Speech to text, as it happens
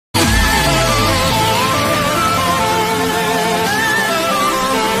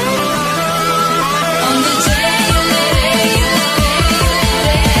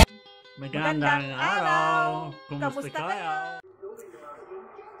Magandang araw! Kumusta kayo?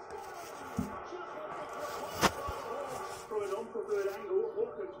 From a non-preferred angle,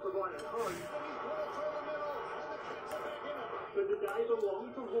 Hawkins provided hope. But the day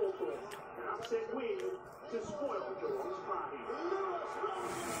belonged to Hawthorn. An upset win to spoil Geelong's party.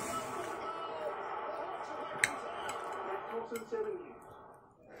 Matt Thompson, 7 News.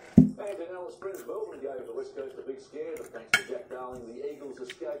 And in Alice Springs, Melbourne gave the West Coast a big scare, but thanks to Jack Darling, the Eagles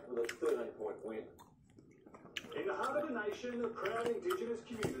escaped with a 13-point win. In the heart of the nation, a proud Indigenous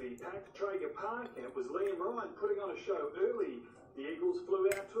community packed Traeger Park, and it was Liam Ryan putting on a show early. The Eagles flew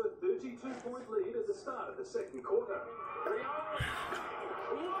out to a 32-point lead at the start of the second quarter.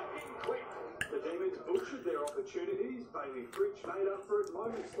 Lightning quick! The Demons butchered their opportunities. Bailey Fritsch made up for it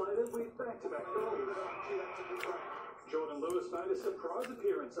moments later with back-to-back goals. Jordan Lewis made a surprise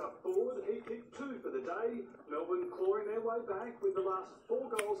appearance up forward. He kicked 2 for the day. Melbourne clawing their way back with the last 4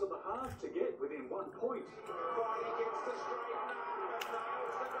 goals of the half to get within 1 point. Viney gets the straight and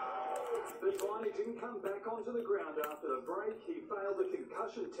nails the goal. But Viney didn't come back onto the ground after the break. He failed the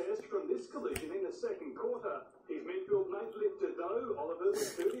concussion test from this collision in the second quarter. His midfield mate lifted though. Oliver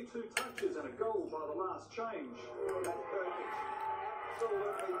with 32 touches and a goal by the last change. That's perfect.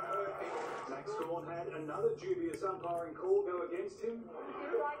 Absolutely perfect. Max Gawn had another dubious umpiring call go against him.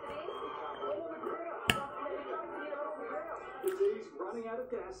 The D's running out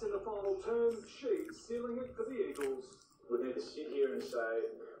of gas in the final term. She's sealing it for the Eagles. We need to sit here and say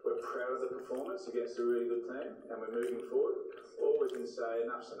we're proud of the performance against a really good team and we're moving forward. Or we can say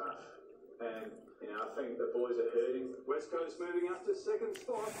enough's enough. And, I think the boys are hurting. West Coast moving up to second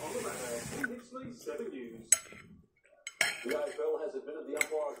spot on the ladder. Hipsley, 7 News. The AFL has admitted the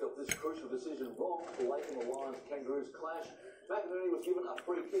umpires got this crucial decision wrong late in the Lions-Kangaroos clash. McInerney was given a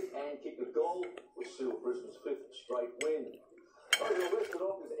free kick and kicked a goal, which sealed Brisbane's 5th straight win. Over the rest of the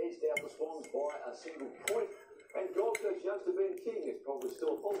Dockers edged out the Swans by a single point, and Gold Coast youngster Ben King is probably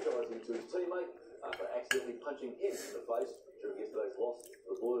still apologising to his teammate after accidentally punching him in the face during yesterday's loss to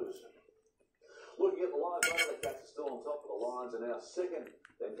the Blues. Looking at the live data, the Cats are still on top, but the Lions are now second.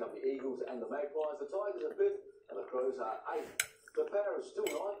 Then come the Eagles and the Magpies. The Tigers are 5th. And the Crows are 8th. The Power is still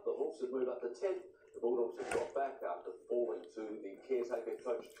 9th. The Hawks have moved up to 10th. The Bulldogs have dropped back after falling to the caretaker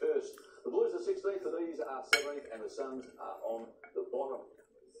coach curse. The Blues are 16th. The D's are 17th. And the Suns are on the bottom.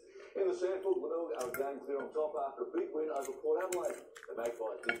 In the Sandford, Glenelg are again clear on top after a big win over Port Adelaide. The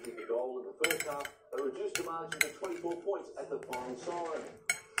Magpies did kick a goal in the first half, but reduced the margin to 24 points at the final siren.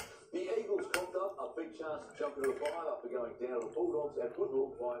 The Eagles copped up a big chance to jump into the 5 after going down to the Bulldogs at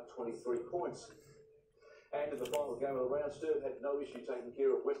Woodville by 23 points. And in the final game of the round, Sturb had no issue taking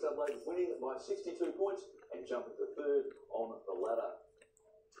care of West Adelaide, winning by 62 points and jumping to 3rd on the ladder.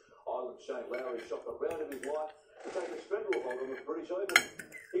 Ireland's Shane Lowry shot the round of his life to take a stranglehold on the British Open.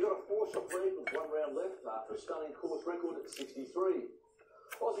 He got a 4-shot lead with 1 round left after a stunning course record at 63.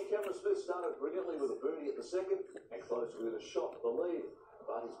 Aussie Cameron Smith started brilliantly with a birdie at the second and closed with a shot at the lead.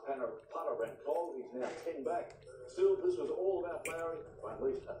 But his putter ran cold. He's now 10 back. Still, this was all about Lowry by at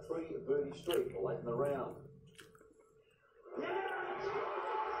least a 3-birdie streak late in the round.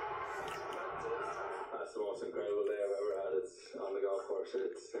 That's the most incredible day I've ever had. It's on the golf course. I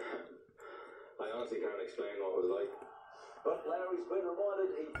honestly can't explain what it was like. But Lowry's been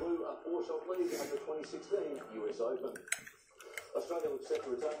reminded he blew a 4-shot lead at the 2016 US Open. Australia looks set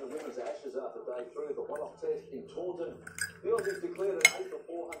to retain the Women's Ashes after day 3 of the one-off test in Taunton. The Aussies declared an 8 for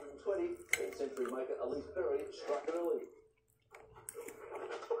 420, then century maker Elise Perry struck early. If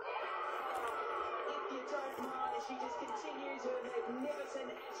you don't mind, she just continues her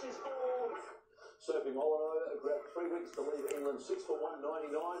magnificent Ashes form. Sophie Molyneux grabbed 3 weeks to lead England 6 for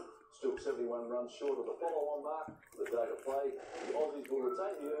 199, still 71 runs short of the follow-on mark with a day to play. The Aussies will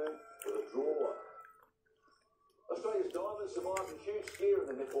retain the urn with a draw. Australia's Diamonds survived a huge scare in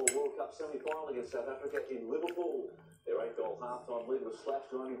the Netball World Cup semi-final against South Africa in Liverpool. Their 8-goal half-time lead was slashed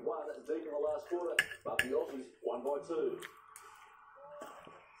to only 1 deep in the last quarter, but the Aussies won by 2.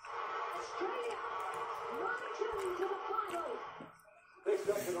 Australia marching to the final. Next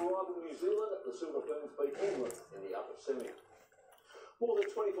up in a rival New Zealand, the Silver Ferns beat England in the upper semi. More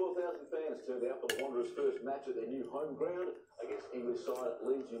than 24,000 fans turned out for the Wanderers' first match at their new home ground against English side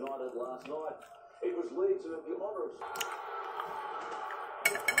Leeds United last night. It was Leeds who had the honour of...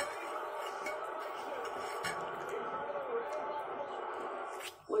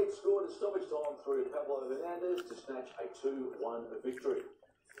 Leeds scored in stoppage time through Pablo Hernandez to snatch a 2-1 victory.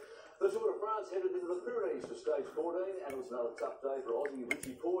 The Tour de France headed into the Pyrenees for stage 14, and it was another tough day for Aussie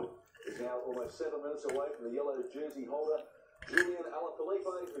Richie Porte, who's now almost 7 minutes away from the yellow jersey holder, Julian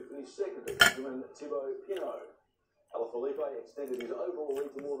Alaphilippe, who finished second to Benjamin Thibaut Pinot. Alaphilippe extended his overall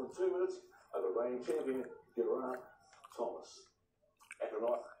lead to more than 2 minutes, over reigning champion Geraint Thomas. And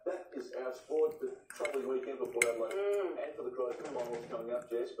tonight, that is our sport. The troubling weekend for Port Adelaide and for the Crows. The finals coming up,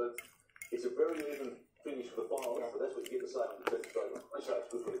 Jess, but it's a very even finish for the finals, but that's what you get to say on the team program. They say it's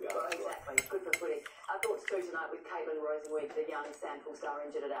good for the game. Well, exactly, it's good for footy. Our thoughts too tonight with Caitlin Rosenweed, the young SANFL star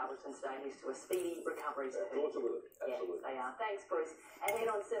injured at Alberton Stadium, to a speedy recovery. Thoughts are with it, absolutely. Yes, they are. Thanks, Bruce. Ahead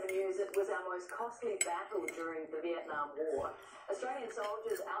on 7 News, it was our most costly battle during the Vietnam War. Australian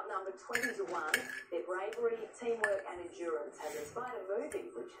soldiers outnumbered 20 to 1. Their bravery, teamwork and endurance has inspired a movie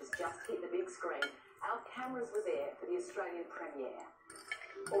which has just hit the big screen. Our cameras were there for the Australian premiere.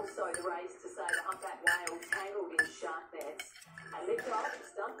 Also, the race to save a humpback whale tangled in shark nets. And liftoff,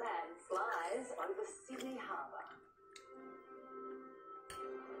 stuntman flies over Sydney Harbour.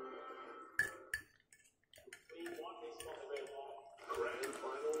 Grand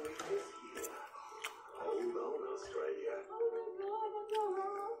final week this year. Hold on, Australia.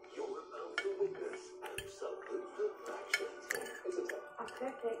 You're about to witness absolute perfection. It's a tap. A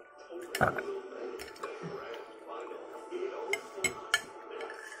perfect team. The grand final. It all starts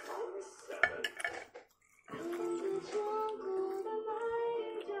next on 7.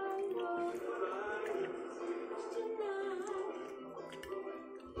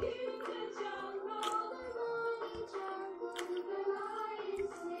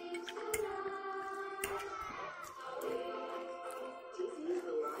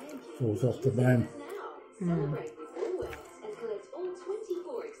 Falls off the band. Celebrate with Woolworths and collect all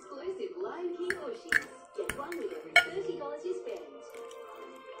 24 exclusive Lion King Ooshies. Get one with every $30 you spend.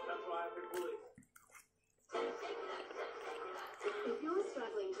 That's why every bully. If you're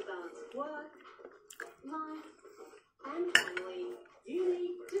struggling to balance work, life, and family, you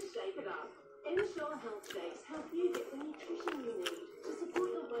need to shake it up. Ensure Health Shakes help you get the nutrition you need to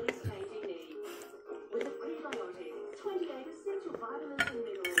support your body's changing needs. With a prebiotic, 28 essential vitamins and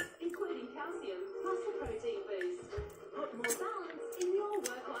minerals, including calcium, plus a protein boost. Put more balance in your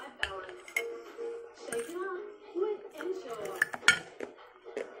work-life balance. Shake it up with Ensure.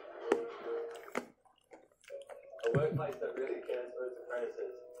 A workplace that really cares for its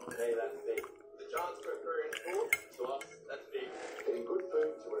apprentices. To me, that's big. The chance for a career in sport, to us, that's big. Getting good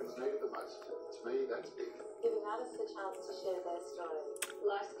food to where it's needed the most. To me, that's big. Giving artists the chance to share their story.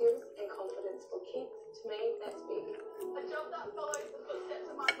 Life skills and confidence for kids, to me, that's big. A job that follows the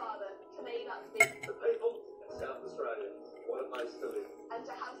footsteps of my father, to me, that's big. The people in South Australia, what a place to live. And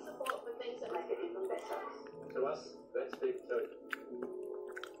to have support for things that make it even better. To us, that's big too.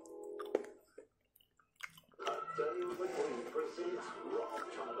 Daniel McQueen presents Rob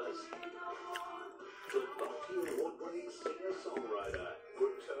Thomas. The Bucky Award-winning singer-songwriter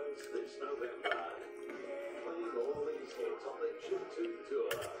returns this November. Playing all these hits on the Chip 2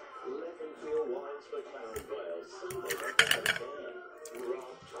 tour. Levenfield Wines McLaren Vale, Sunday, November 10.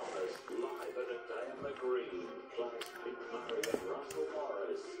 Rob Thomas live at a Dale Green, plus Pete Murray and Russell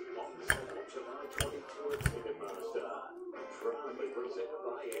Morris on sale July 22 at Ticketmaster. Proudly presented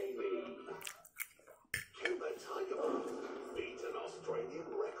by Amy. Can the Tiger beat an Australian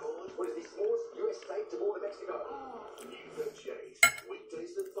record? What is this, Force? US state to border Mexico. New The Chase,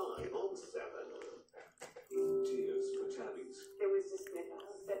 weekdays at 5 on 7. Tears for Tabbies. There was just never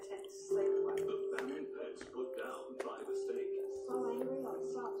a chance to sleep away. The family pets put down by mistake. So angry, I'm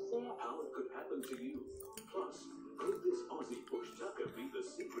so upset. How it could happen to you. Plus, could this Aussie bush tucker be the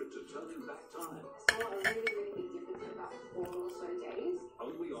secret to turning back time? I saw a really, really big difference in about 4 or so days.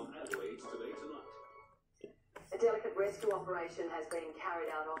 Only on Adelaide's Today Tonight. A delicate rescue operation has been carried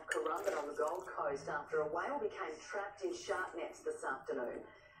out off Currumbin on the Gold Coast after a whale became trapped in shark nets this afternoon.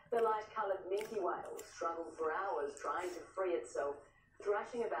 The light-coloured minke whale struggled for hours trying to free itself,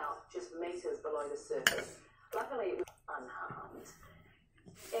 thrashing about just metres below the surface. Luckily, it was unharmed.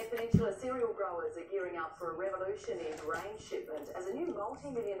 Eyre Peninsula cereal growers are gearing up for a revolution in grain shipment as a new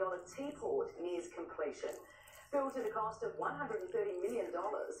multi-million-dollar tea port nears completion. Built at a cost of $130 million,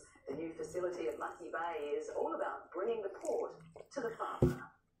 the new facility at Lucky Bay is all about bringing the port to the farmer.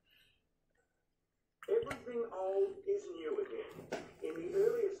 Everything old is new